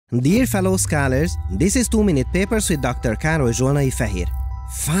Dear fellow scholars, this is 2-minute papers with Dr. Károly Zsolnai Fehér.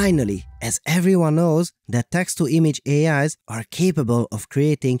 Finally, as everyone knows that text-to-image AIs are capable of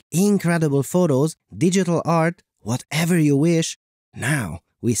creating incredible photos, digital art, whatever you wish, now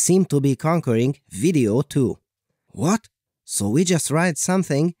we seem to be conquering video too. What? So we just write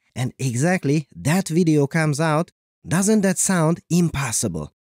something and exactly that video comes out? Doesn't that sound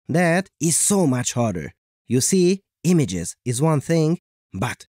impossible? That is so much harder. You see, images is one thing,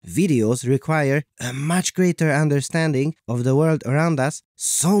 but videos require a much greater understanding of the world around us,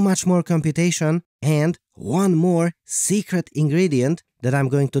 so much more computation, and one more secret ingredient that I'm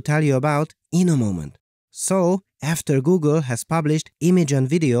going to tell you about in a moment. So, after Google has published image and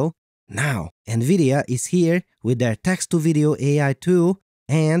video, now NVIDIA is here with their text-to-video AI too,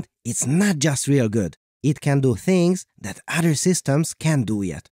 and it's not just real good. It can do things that other systems can't do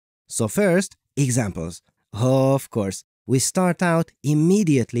yet. So first, examples. Of course, we start out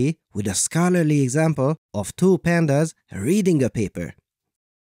immediately with a scholarly example of 2 pandas reading a paper.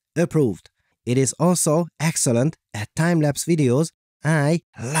 Approved. It is also excellent at time-lapse videos. I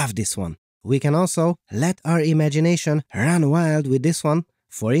love this one. We can also let our imagination run wild with this one.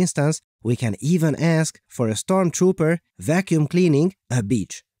 For instance, we can even ask for a stormtrooper vacuum cleaning a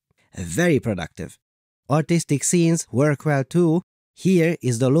beach. Very productive. Artistic scenes work well too. Here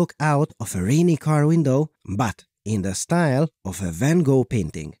is the look out of a rainy car window, but in the style of a Van Gogh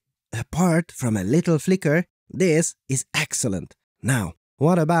painting. Apart from a little flicker, this is excellent. Now,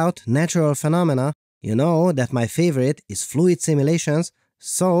 what about natural phenomena? You know that my favorite is fluid simulations,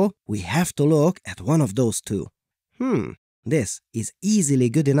 so we have to look at one of those too. This is easily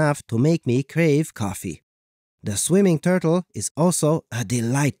good enough to make me crave coffee. The swimming turtle is also a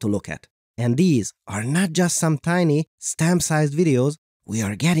delight to look at. And these are not just some tiny, stamp-sized videos. We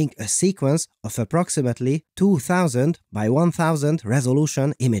are getting a sequence of approximately 2000 by 1000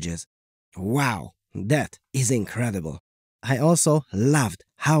 resolution images. Wow, that is incredible. I also loved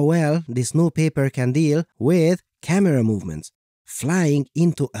how well this new paper can deal with camera movements. Flying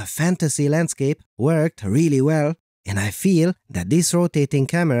into a fantasy landscape worked really well, and I feel that this rotating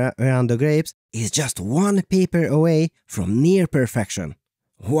camera around the grapes is just one paper away from near perfection.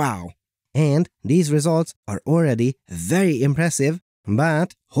 Wow! And these results are already very impressive,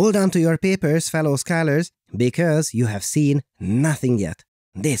 but hold on to your papers, fellow scholars, because you have seen nothing yet.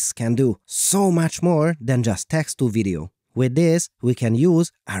 This can do so much more than just text to video. With this, we can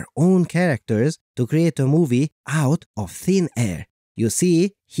use our own characters to create a movie out of thin air. You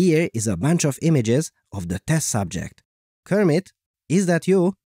see, here is a bunch of images of the test subject. Kermit, is that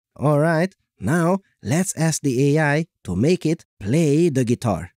you? Alright, now let's ask the AI to make it play the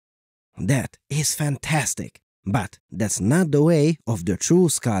guitar. That is fantastic, but that's not the way of the true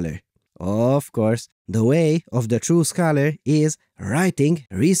scholar. Of course, the way of the true scholar is writing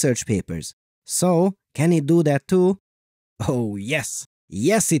research papers. So, can it do that too? Oh yes!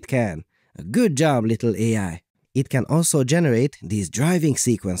 Yes it can! Good job, little AI! It can also generate these driving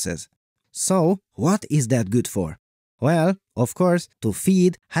sequences. So, what is that good for? Well, of course, to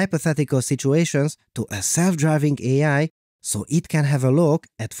feed hypothetical situations to a self-driving AI so it can have a look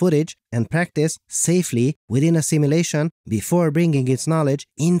at footage and practice safely within a simulation before bringing its knowledge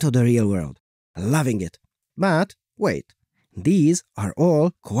into the real world. Loving it. But wait, these are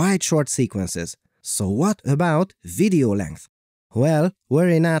all quite short sequences. So what about video length? Well,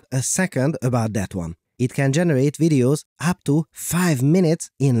 worry not a second about that one. It can generate videos up to 5 minutes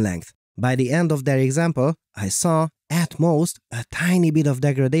in length. By the end of their example, I saw at most a tiny bit of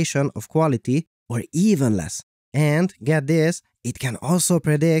degradation of quality or even less. And get this, it can also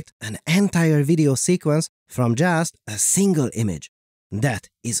predict an entire video sequence from just a single image. That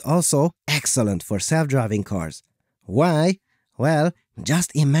is also excellent for self-driving cars. Why? Well,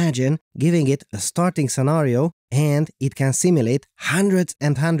 just imagine giving it a starting scenario and it can simulate hundreds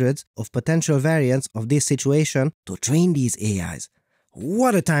and hundreds of potential variants of this situation to train these AIs.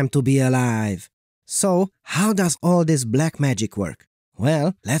 What a time to be alive! So, how does all this black magic work?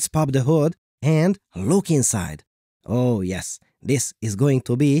 Well, let's pop the hood and look inside. Oh yes, this is going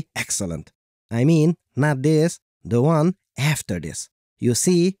to be excellent. I mean, not this, the one after this. You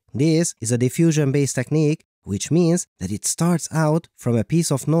see, this is a diffusion-based technique, which means that it starts out from a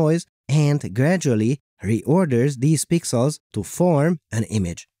piece of noise and gradually reorders these pixels to form an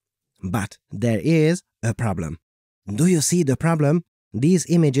image. But there is a problem. Do you see the problem? These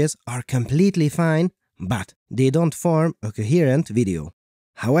images are completely fine, but they don't form a coherent video.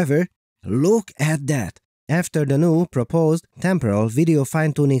 However, look at that. After the new proposed temporal video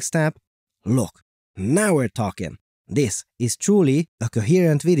fine-tuning step, look, now we're talking. This is truly a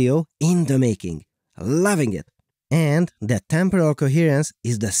coherent video in the making. Loving it. and that temporal coherence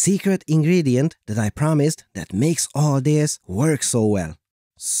is the secret ingredient that I promised that makes all this work so well.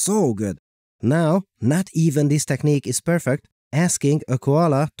 So good. Now, not even this technique is perfect. Asking a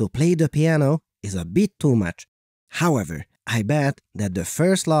koala to play the piano is a bit too much. However, I bet that the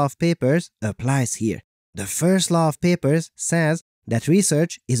first law of papers applies here. The first law of papers says that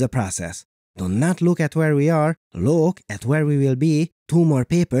research is a process. Do not look at where we are, look at where we will be 2 more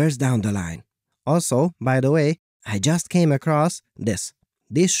papers down the line. Also, by the way, I just came across this.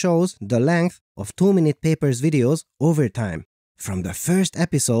 This shows the length of 2-minute papers videos over time, from the first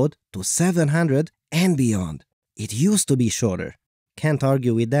episode to 700 and beyond. It used to be shorter. Can't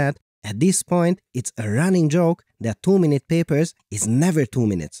argue with that. At this point, it's a running joke that 2-minute papers is never 2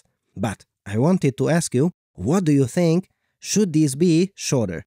 minutes. But I wanted to ask you, what do you think? Should these be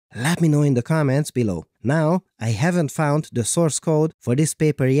shorter? Let me know in the comments below. Now, I haven't found the source code for this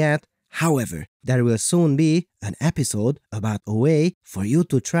paper yet. However, there will soon be an episode about a way for you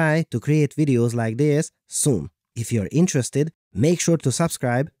to try to create videos like this soon. If you're interested, make sure to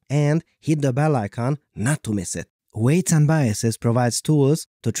subscribe and hit the bell icon not to miss it. Weights and Biases provides tools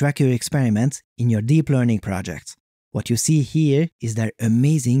to track your experiments in your deep learning projects. What you see here is their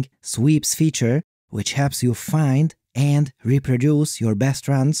amazing sweeps feature, which helps you find and reproduce your best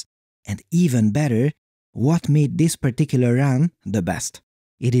runs, and even better, what made this particular run the best.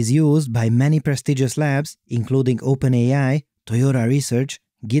 It is used by many prestigious labs, including OpenAI, Toyota Research,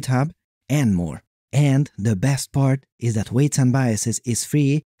 GitHub, and more. And the best part is that Weights and Biases is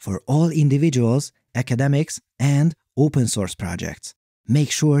free for all individuals, academics, and open source projects. Make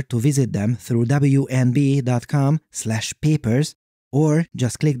sure to visit them through wnb.com/papers or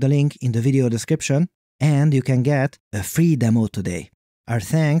just click the link in the video description and you can get a free demo today. Our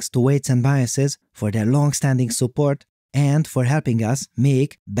thanks to Weights and Biases for their long-standing support and for helping us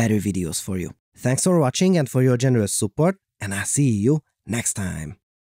make better videos for you. Thanks for watching and for your generous support, and I'll see you next time.